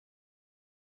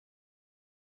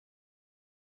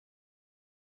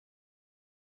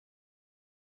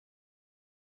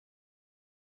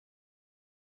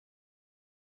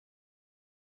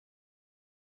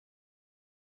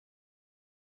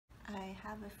I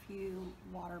have a few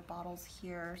water bottles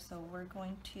here, so we're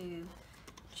going to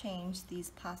change these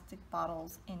plastic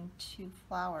bottles into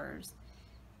flowers.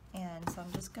 And so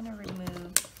I'm just going to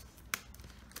remove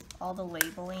all the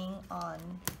labeling on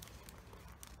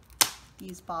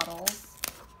these bottles.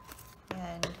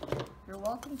 And you're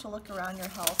welcome to look around your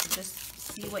house and just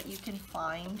see what you can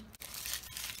find.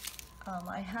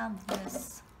 I have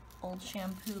this old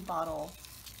shampoo bottle,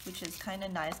 which is kind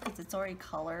of nice because it's already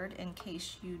colored in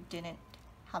case you didn't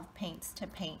have paints to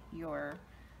paint your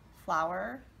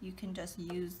flower. You can just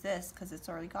use this because it's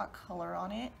already got color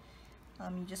on it.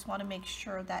 You just want to make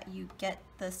sure that you get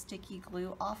the sticky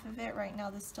glue off of it. Right now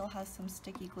this still has some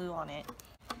sticky glue on it.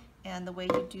 And the way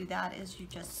you do that is you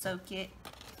just soak it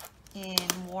in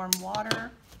warm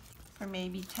water for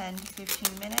maybe 10 to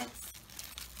 15 minutes.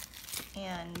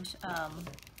 And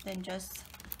then just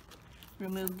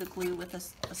remove the glue with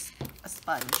a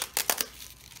sponge.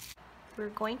 We're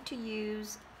going to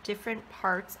use different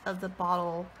parts of the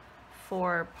bottle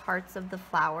for parts of the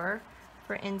flower.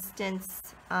 For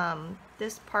instance,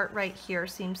 this part right here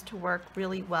seems to work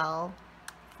really well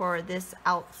for this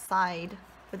outside,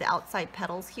 for the outside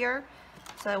petals here.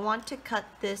 So I want to cut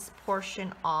this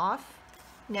portion off.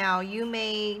 Now you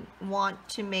may want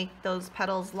to make those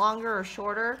petals longer or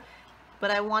shorter, but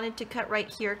I wanted to cut right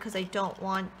here because I don't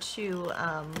want to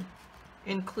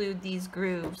include these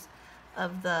grooves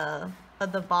of the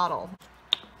bottle.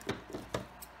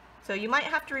 So you might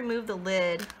have to remove the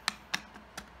lid.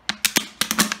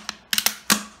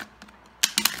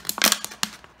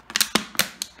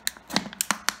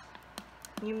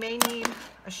 You may need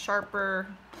a sharper,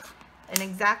 an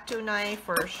X-Acto knife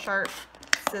or sharp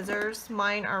scissors.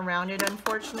 Mine are rounded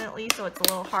unfortunately, so it's a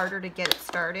little harder to get it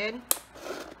started.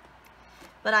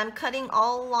 But I'm cutting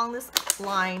all along this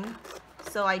line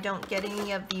so I don't get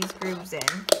any of these grooves in.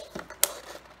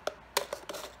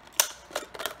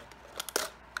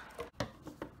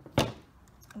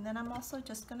 And then I'm also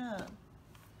just gonna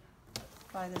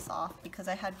dry this off because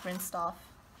I had rinsed off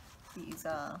these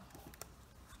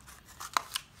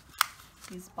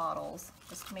bottles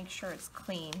just to make sure it's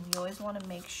clean. You always want to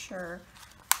make sure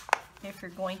if you're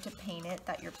going to paint it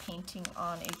that you're painting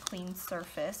on a clean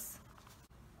surface.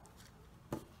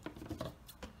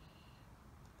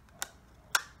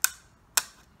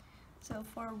 So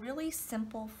for a really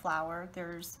simple flower,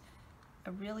 there's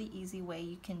a really easy way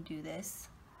you can do this.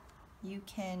 You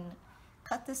can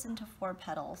cut this into 4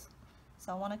 petals.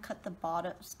 So I want to cut the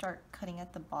bottom, start cutting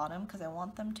at the bottom because I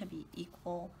want them to be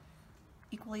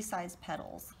equally sized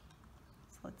petals.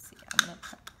 So let's see, I'm going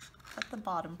to cut the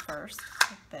bottom first,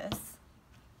 like this.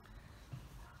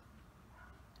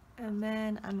 And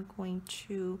then I'm going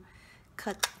to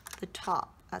cut the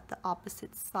top at the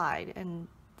opposite side. And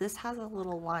this has a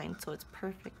little line, so it's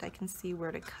perfect. I can see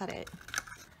where to cut it.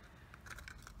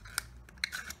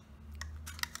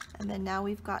 And then now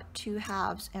we've got 2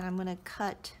 halves, and I'm going to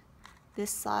cut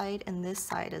this side and this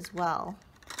side as well.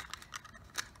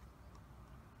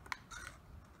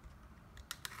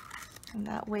 And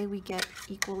that way we get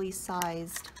equally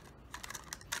sized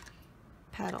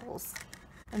petals.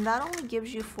 And that only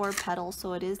gives you 4 petals,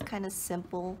 so it is kind of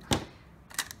simple.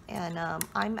 And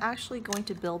I'm actually going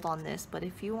to build on this, but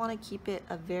if you want to keep it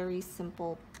a very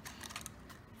simple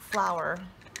flower,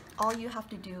 all you have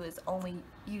to do is only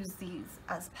use these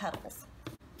as petals.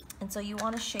 And so you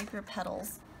want to shape your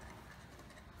petals.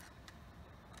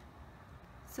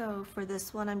 So for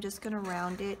this one, I'm just going to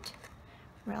round it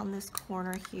around this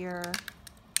corner here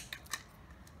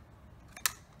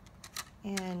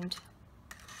and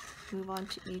move on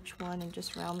to each one and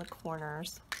just round the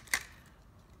corners.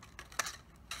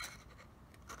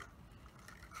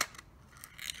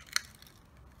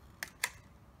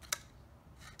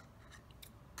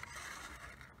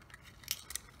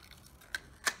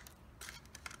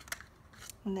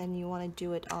 And then you want to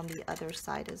do it on the other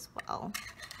side as well.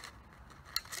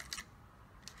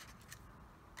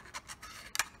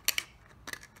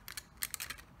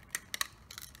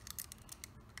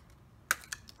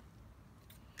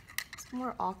 It's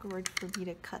more awkward for me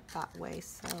to cut that way,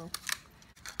 so.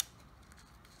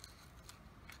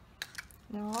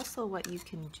 Now also what you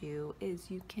can do is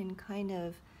you can kind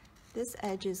of, this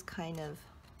edge is kind of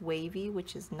wavy,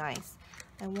 which is nice.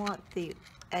 I want the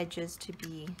edges to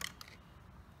be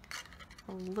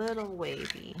a little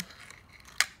wavy.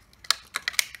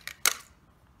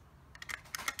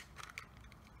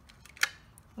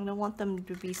 I don't want them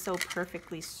to be so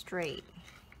perfectly straight.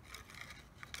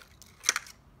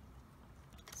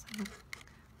 So I'm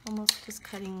almost just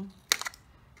cutting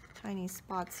tiny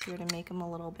spots here to make them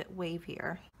a little bit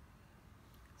wavier.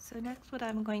 So next what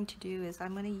I'm going to do is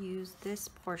I'm going to use this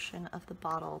portion of the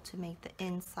bottle to make the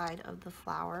inside of the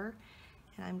flower.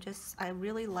 And I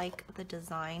really like the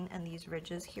design and these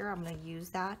ridges here. I'm going to use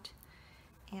that.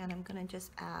 And I'm going to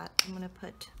just I'm going to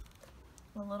put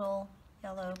a little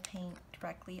yellow paint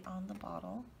directly on the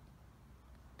bottle.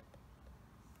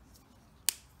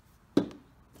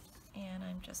 And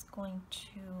I'm just going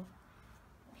to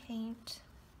paint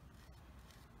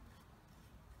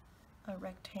a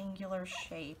rectangular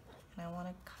shape, and I want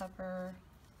to cover,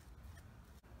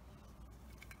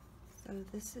 so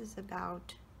this is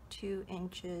about 2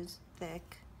 inches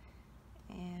thick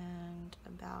and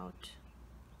about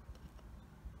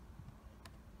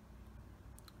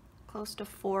close to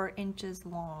 4 inches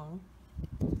long.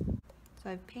 So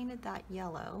I've painted that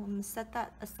yellow. I'm going to set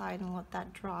that aside and let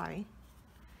that dry.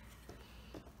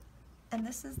 And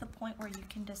this is the point where you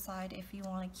can decide if you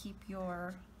want to keep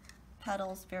your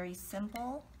petals very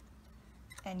simple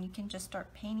and you can just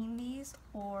start painting these,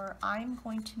 or I'm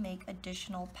going to make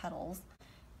additional petals.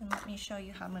 And let me show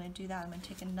you how I'm going to do that. I'm going to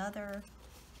take another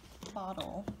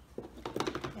bottle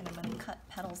and I'm going to cut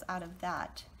petals out of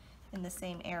that in the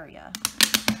same area.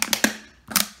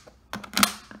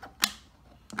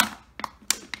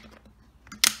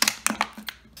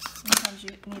 Sometimes you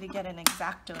need to get an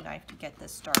X-Acto knife to get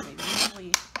this started. Usually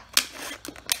you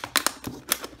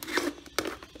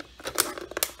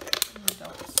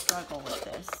don't struggle with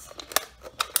this,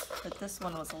 but this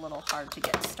one was a little hard to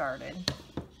get started.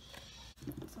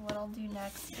 So what I'll do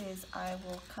next is I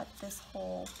will cut this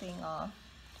whole thing off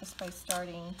just by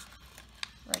starting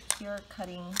right here,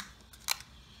 cutting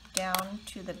down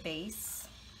to the base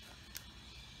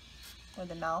where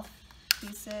the mouth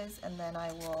piece is, and then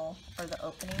I will, or the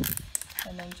opening,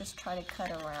 and then just try to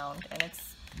cut around. And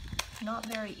it's not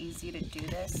very easy to do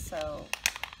this, so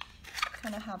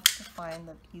kind of have to find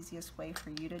the easiest way for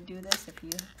you to do this. If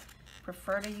you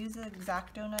prefer to use an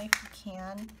X-Acto knife, you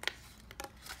can.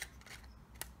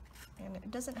 And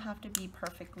it doesn't have to be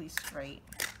perfectly straight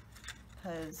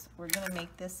because we're going to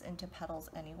make this into petals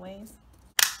anyways.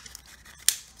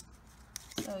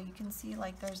 So you can see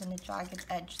like there's a jagged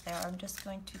edge there. I'm just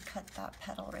going to cut that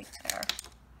petal right there.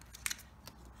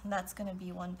 And that's going to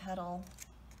be one petal.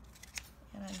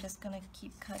 And I'm just going to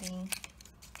keep cutting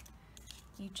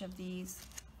each of these.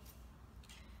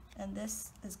 And this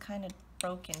is kind of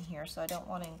broken here, so I don't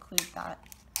want to include that.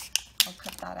 I'll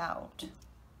cut that out.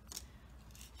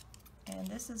 And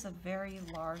this is a very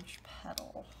large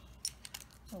petal.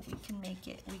 But we can make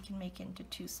it into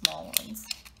 2 small ones.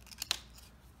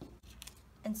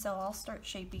 And so I'll start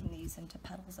shaping these into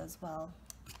petals as well.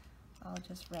 I'll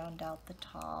just round out the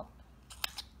top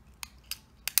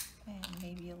and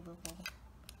maybe a little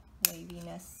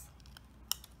waviness.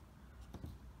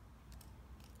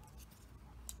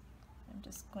 I'm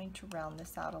just going to round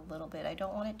this out a little bit. I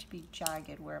don't want it to be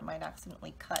jagged where it might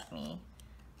accidentally cut me.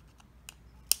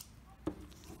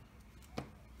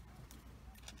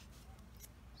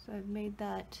 So I've made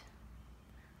that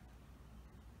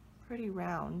pretty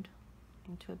round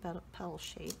into a petal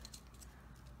shape,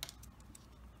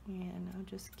 and I'll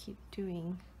just keep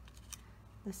doing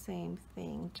the same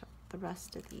thing to the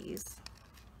rest of these.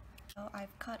 So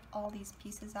I've cut all these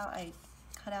pieces out. I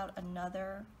cut out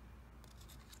another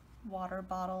water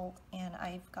bottle, and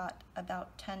I've got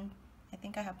about 10, I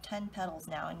think I have 10 petals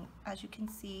now, and as you can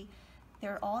see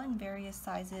they're all in various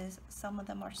sizes. Some of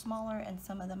them are smaller and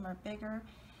some of them are bigger,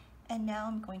 and now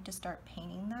I'm going to start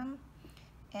painting them.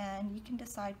 And you can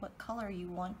decide what color you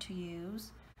want to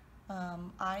use.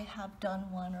 I have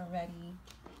done one already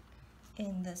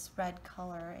in this red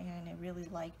color, and I really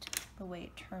liked the way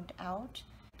it turned out.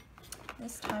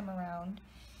 This time around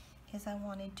is I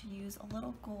wanted to use a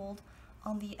little gold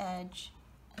on the edge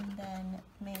and then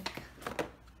make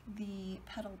the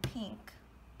petal pink.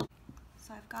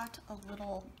 So I've got a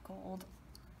little gold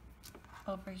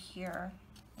over here,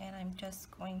 and I'm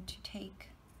just going to take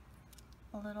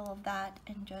a little of that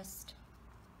and just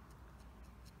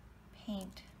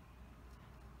paint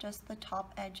just the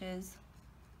top edges.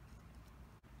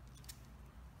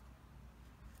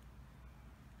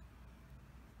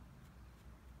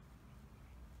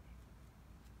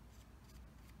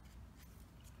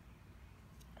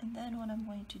 And then what I'm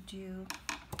going to do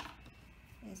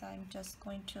is I'm just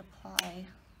going to apply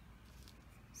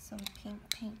some pink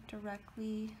paint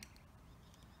directly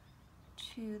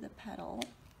to the petal.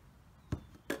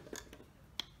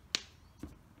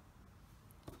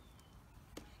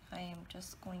 I am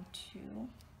just going to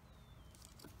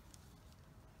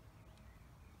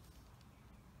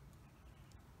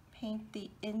paint the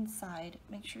inside.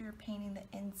 Make sure you're painting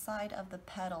the inside of the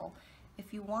petal.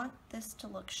 If you want this to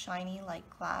look shiny like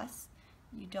glass,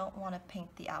 you don't want to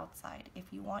paint the outside. If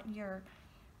you want your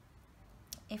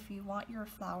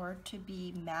flower to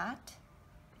be matte,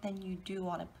 then you do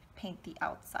want to paint the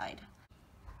outside.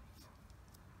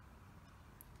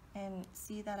 And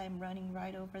see that I'm running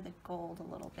right over the gold a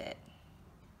little bit.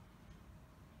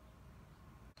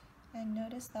 And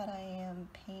notice that I am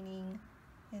painting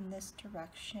in this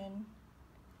direction,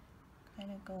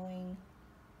 kind of going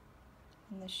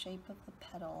in the shape of the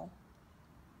petal.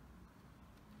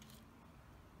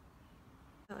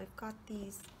 So I've got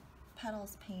these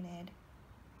petals painted,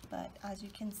 but as you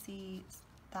can see,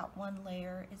 that one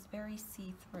layer is very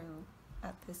see-through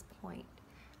at this point.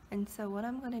 And so what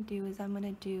I'm going to do is I'm going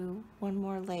to do one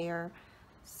more layer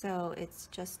so it's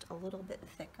just a little bit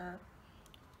thicker.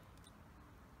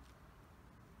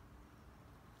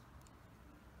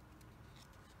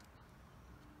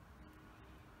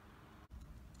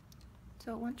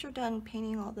 So once you're done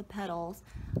painting all the petals,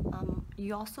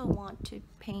 you also want to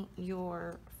paint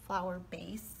your flower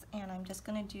base, and I'm just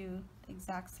going to do the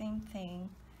exact same thing.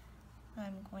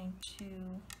 I'm going to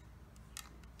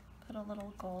put a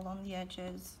little gold on the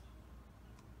edges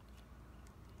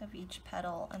of each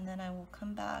petal, and then I will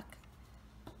come back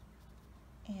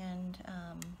and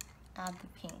add the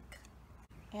pink.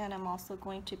 And I'm also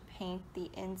going to paint the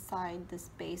inside, this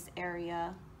base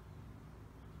area,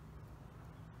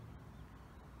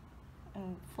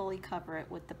 and fully cover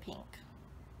it with the pink.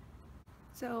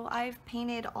 So I've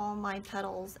painted all my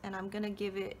petals, and I'm gonna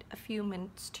give it a few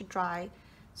minutes to dry.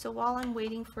 So while I'm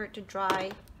waiting for it to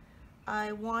dry,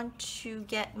 I want to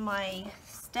get my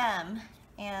stem,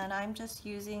 and I'm just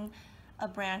using a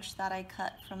branch that I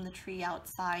cut from the tree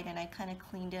outside, and I kind of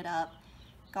cleaned it up,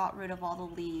 got rid of all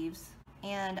the leaves,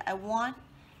 and I want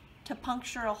to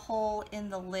puncture a hole in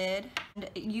the lid. And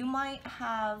you might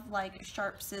have like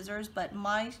sharp scissors, but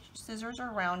my scissors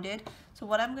are rounded. So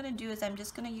what I'm going to do is I'm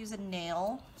just going to use a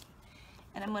nail,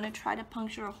 and I'm going to try to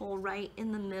puncture a hole right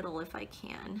in the middle if I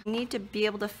can. I need to be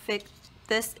able to fit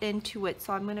this into it,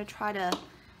 so I'm going to try to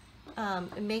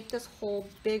make this hole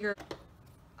bigger.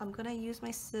 I'm going to use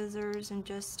my scissors and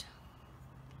just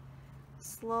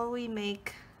slowly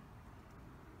make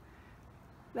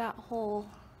that hole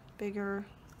bigger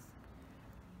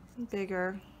and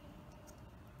bigger.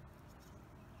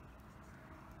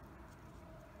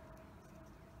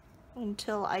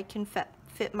 Until I can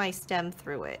fit my stem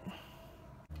through it.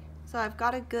 So I've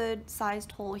got a good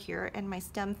sized hole here, and my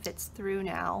stem fits through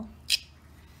now,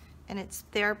 and it's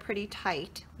there pretty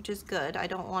tight, which is good. I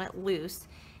don't want it loose.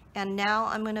 And now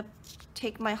I'm going to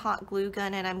take my hot glue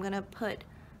gun, and I'm going to put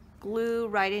glue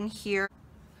right in here.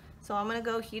 So I'm going to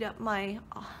go heat up my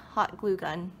hot glue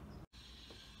gun.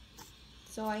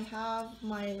 So I have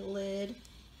my lid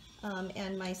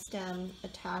and my stem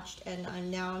attached, and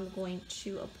I'm going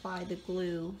to apply the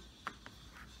glue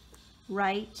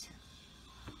right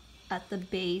at the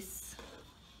base,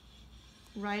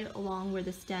 right along where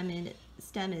the stem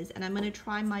is, and I'm going to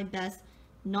try my best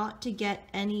not to get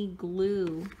any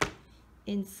glue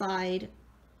inside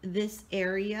this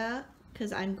area,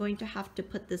 because I'm going to have to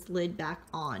put this lid back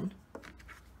on.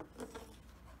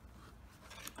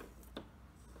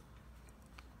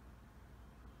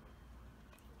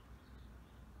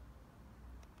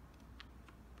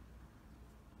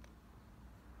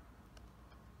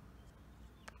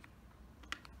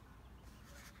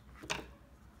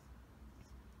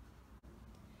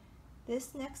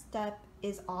 This next step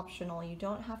is optional. You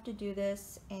don't have to do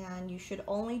this, and you should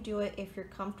only do it if you're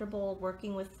comfortable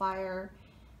working with fire,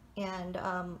 and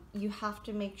you have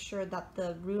to make sure that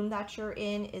the room that you're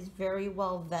in is very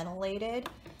well ventilated.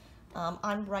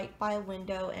 I'm right by a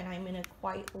window, and I'm in a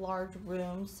quite large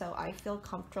room, so I feel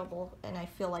comfortable and I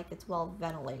feel like it's well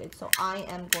ventilated. So I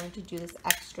am going to do this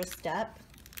extra step.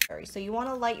 So you want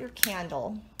to light your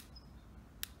candle.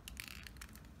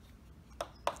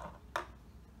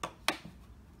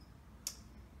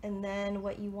 And then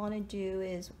what you want to do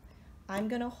is, I'm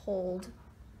going to hold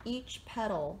each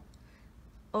petal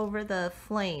over the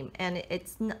flame, and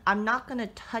I'm not going to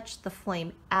touch the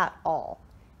flame at all.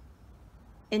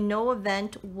 In no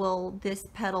event will this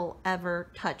petal ever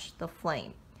touch the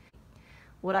flame.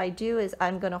 What I do is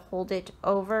I'm going to hold it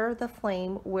over the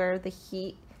flame where the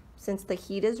heat, since the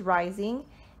heat is rising,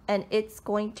 and it's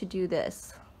going to do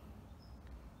this.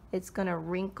 It's going to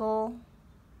wrinkle.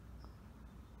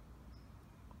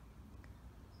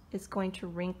 It's going to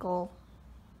wrinkle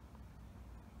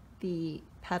the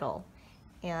petal,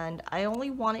 and I only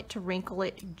want it to wrinkle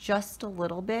it just a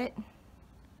little bit,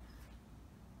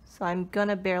 so I'm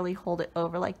gonna barely hold it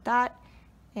over like that,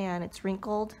 and it's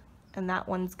wrinkled, and that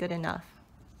one's good enough.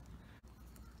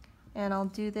 And I'll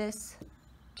do this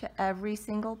to every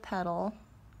single petal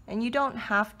And you don't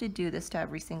have to do this to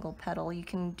every single petal. You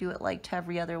can do it like to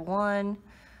every other one.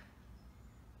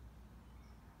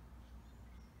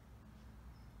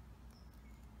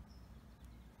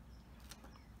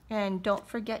 And don't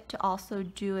forget to also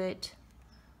do it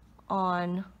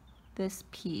on this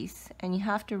piece. And you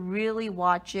have to really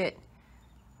watch it.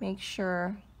 Make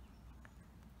sure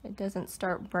it doesn't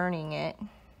start burning it.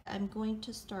 I'm going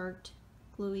to start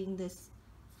gluing this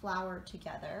flower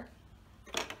together.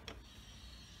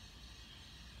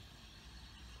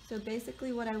 So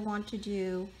basically what I want to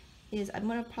do is I'm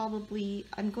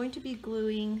going to be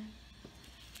gluing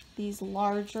these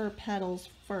larger petals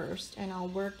first, and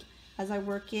as I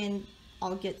work in,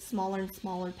 I'll get smaller and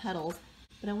smaller petals.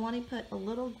 But I want to put a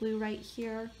little glue right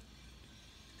here,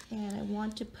 and I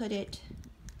want to put it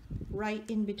right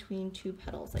in between two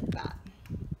petals like that.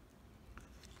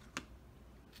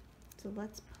 So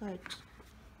let's put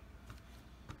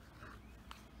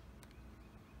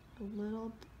a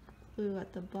little glue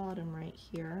at the bottom right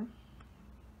here.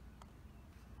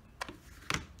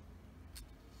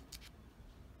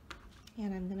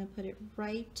 And I'm going to put it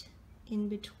right in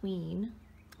between.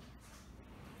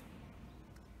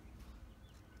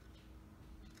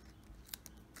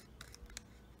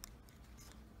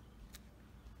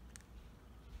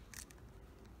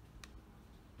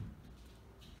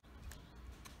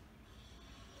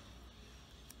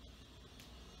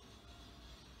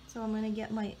 So I'm going to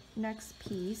get my next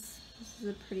piece. This is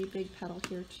a pretty big petal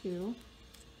here too.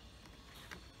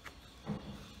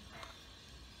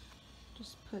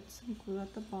 Just put some glue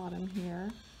at the bottom here.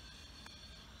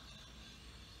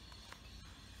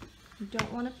 You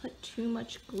don't want to put too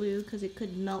much glue because it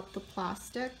could melt the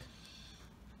plastic.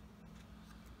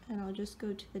 And I'll just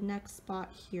go to the next spot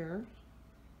here.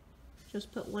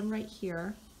 Just put one right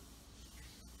here.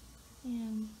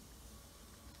 And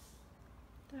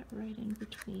that right in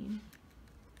between.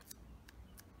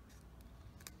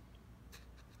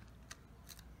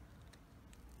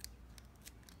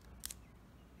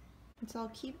 And so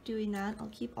I'll keep doing that. I'll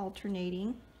keep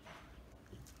alternating.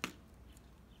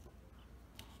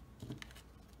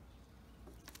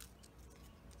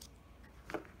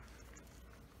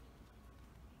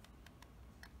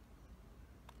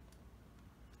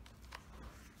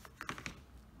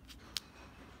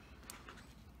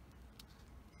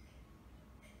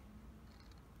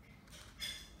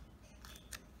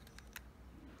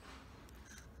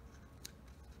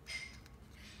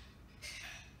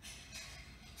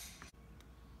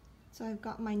 So I've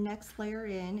got my next layer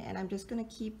in, and I'm just going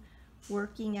to keep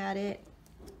working at it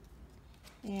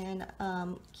and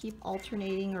keep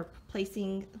alternating or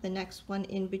placing the next one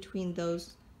in between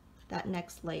that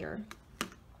next layer.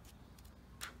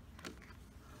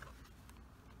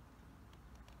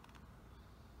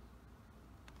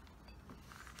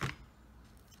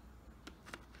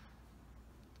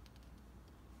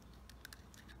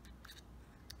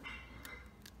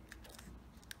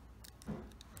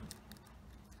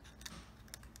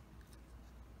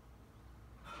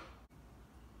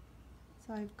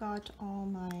 So I've got all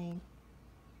my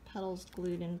petals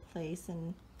glued in place,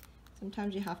 and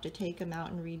sometimes you have to take them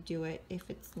out and redo it if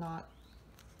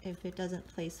it doesn't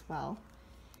place well.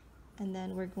 And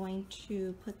then we're going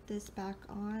to put this back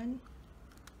on.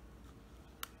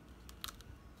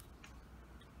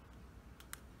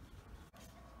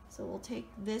 So we'll take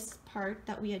this part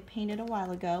that we had painted a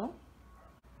while ago.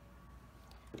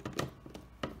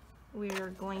 We're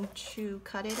going to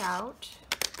cut it out.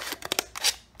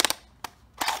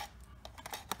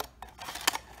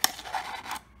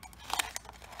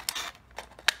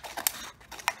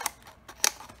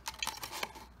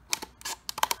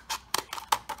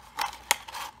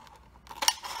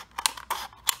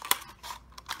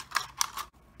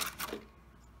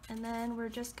 And then we're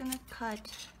just going to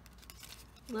cut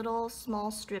little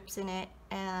small strips in it,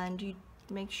 and you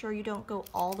make sure you don't go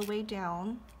all the way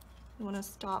down. You want to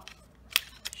stop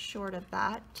short of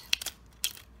that,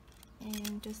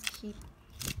 and just keep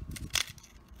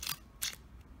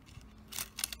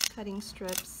cutting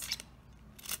strips.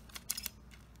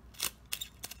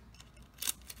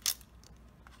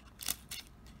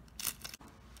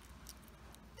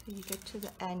 Till you get to the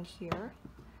end here.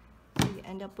 You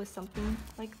end up with something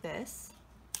like this.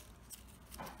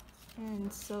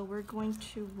 And so we're going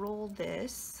to roll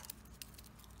this.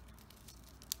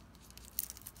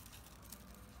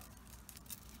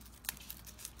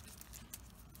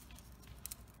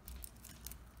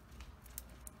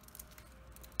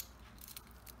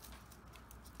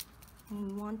 And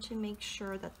we want to make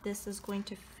sure that this is going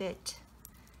to fit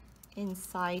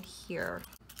inside here.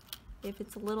 If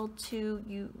it's a little too,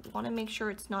 you want to make sure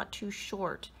it's not too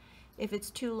short. If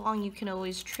it's too long, you can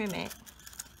always trim it.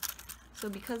 So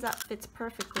because that fits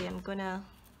perfectly, I'm gonna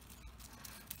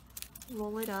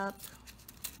roll it up.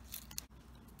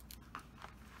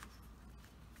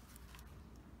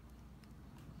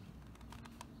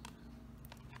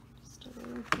 Just a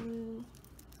little glue.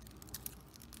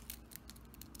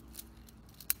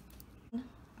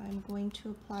 I'm going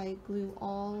to apply glue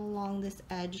all along this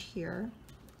edge here.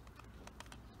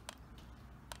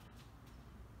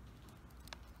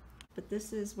 But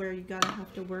this is where you gotta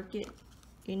have to work it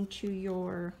into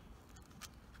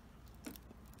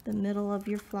the middle of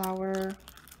your flower.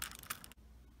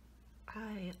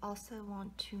 I also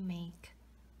want to make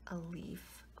a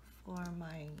leaf for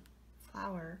my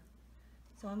flower.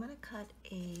 So I'm gonna cut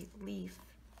a leaf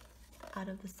out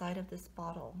of the side of this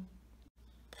bottle.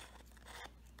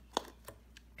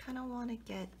 Kind of want to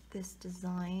get this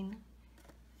design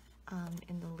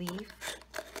in the leaf.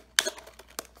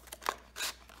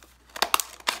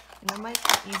 And it might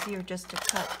be easier just to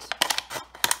cut.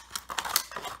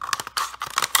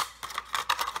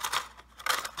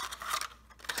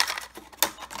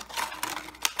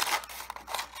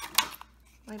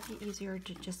 Might be easier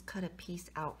to just cut a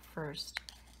piece out first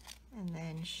and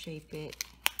then shape it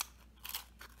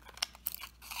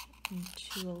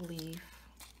into a leaf.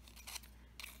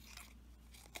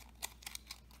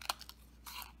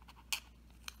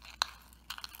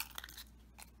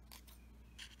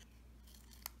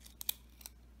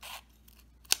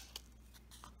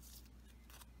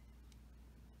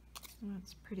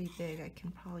 That's pretty big. I can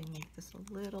probably make this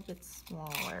a little bit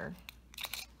smaller.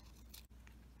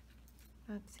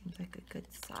 That seems like a good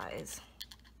size.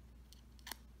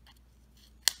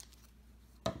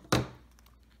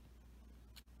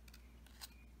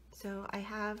 So I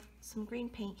have some green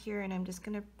paint here and I'm just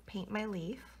going to paint my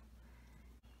leaf.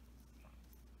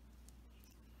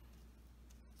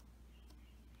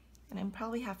 And I'm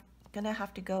probably gonna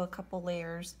have to go a couple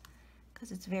layers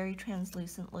because it's very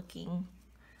translucent looking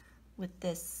with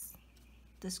this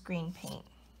green paint.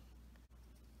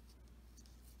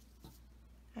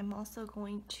 I'm also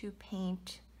going to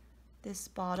paint this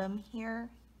bottom here.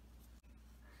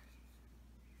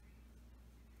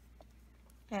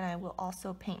 And I will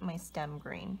also paint my stem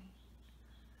green.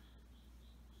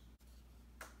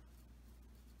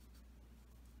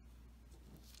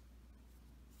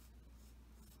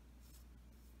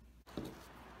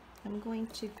 I'm going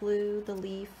to glue the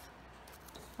leaf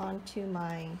onto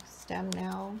my stem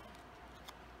now.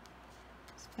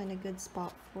 Just find a good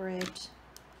spot for it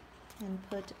and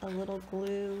put a little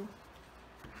glue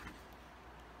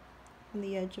on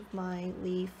the edge of my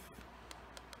leaf.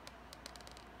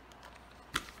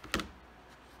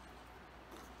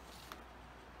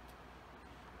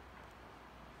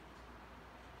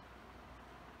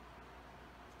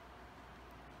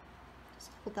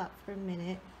 Just hold that for a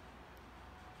minute.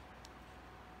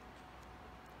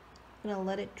 I'm gonna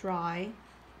let it dry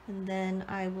and then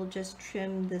I will just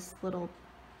trim this little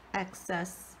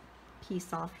excess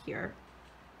piece off here.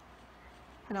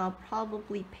 And I'll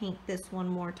probably paint this one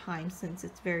more time since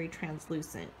it's very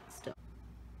translucent still.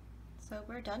 So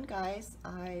we're done, guys.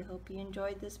 I hope you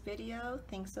enjoyed this video.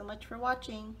 Thanks so much for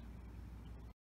watching.